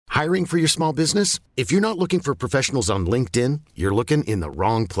Hiring for your small business? If you're not looking for professionals on LinkedIn, you're looking in the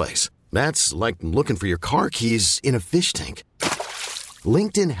wrong place. That's like looking for your car keys in a fish tank.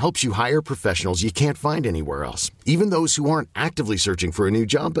 LinkedIn helps you hire professionals you can't find anywhere else, even those who aren't actively searching for a new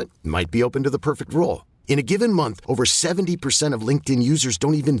job but might be open to the perfect role. In a given month, over 70% of LinkedIn users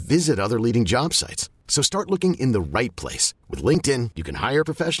don't even visit other leading job sites. So start looking in the right place. With LinkedIn, you can hire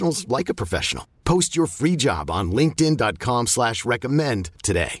professionals like a professional. Post your free job on linkedin.com/recommend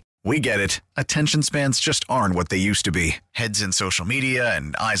today. We get it. Attention spans just aren't what they used to be. Heads in social media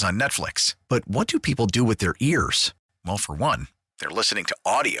and eyes on Netflix. But what do people do with their ears? Well, for one, they're listening to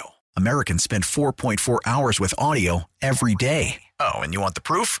audio. Americans spend 4.4 hours with audio every day. Oh, and you want the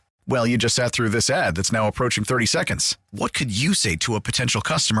proof? Well, you just sat through this ad that's now approaching 30 seconds. What could you say to a potential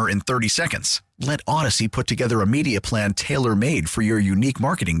customer in 30 seconds? Let Odyssey put together a media plan tailor-made for your unique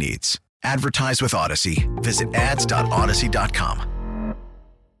marketing needs. Advertise with Odyssey. Visit ads.odyssey.com.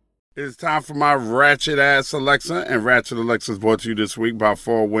 It's time for my Ratchet Ass Alexa, and Ratchet Alexa is brought to you this week by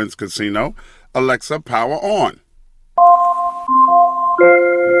Four Winds Casino. Alexa, power on.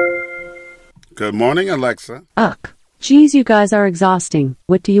 Good morning, Alexa. Ugh. Geez, you guys are exhausting.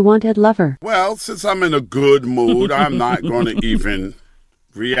 What do you want, Ed Lover? Well, since I'm in a good mood, I'm not going to even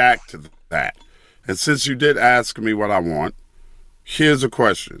react to that. And since you did ask me what I want, here's a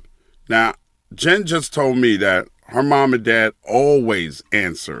question. Now, Jen just told me that her mom and dad always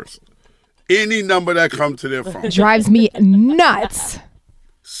answers any number that comes to their phone. Drives me nuts.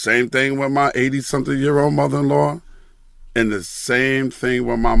 Same thing with my 80-something-year-old mother-in-law, and the same thing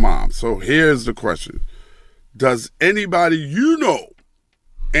with my mom. So here's the question. Does anybody you know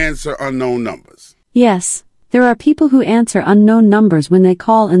answer unknown numbers? Yes. There are people who answer unknown numbers when they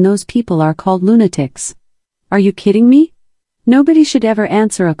call, and those people are called lunatics. Are you kidding me? Nobody should ever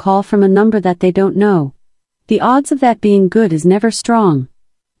answer a call from a number that they don't know. The odds of that being good is never strong.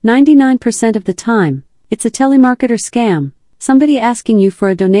 99% of the time, it's a telemarketer scam, somebody asking you for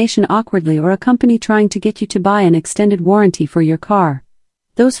a donation awkwardly, or a company trying to get you to buy an extended warranty for your car.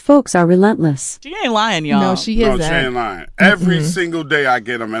 Those folks are relentless. She ain't lying, y'all. No, she isn't. No, she ain't lying. Every single day I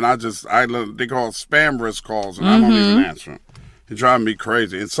get them, and they call spammerous calls, and I don't even answer them. It drives me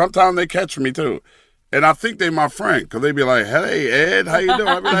crazy. And sometimes they catch me, too. And I think they my friend, because they be like, hey, Ed, how you doing?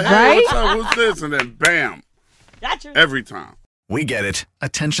 I be like, hey, what's up? Who's this? And then, bam. Gotcha. Every time. We get it.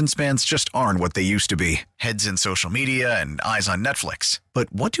 Attention spans just aren't what they used to be. Heads in social media and eyes on Netflix.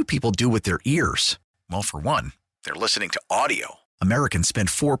 But what do people do with their ears? Well, for one, they're listening to audio. Americans spend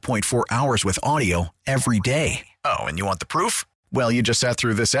 4.4 hours with audio every day. Oh, and you want the proof? Well, you just sat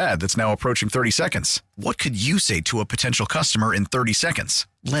through this ad that's now approaching 30 seconds. What could you say to a potential customer in 30 seconds?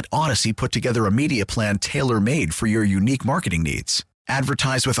 Let Odyssey put together a media plan tailor-made for your unique marketing needs.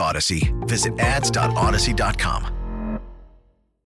 Advertise with Odyssey. Visit ads.odyssey.com.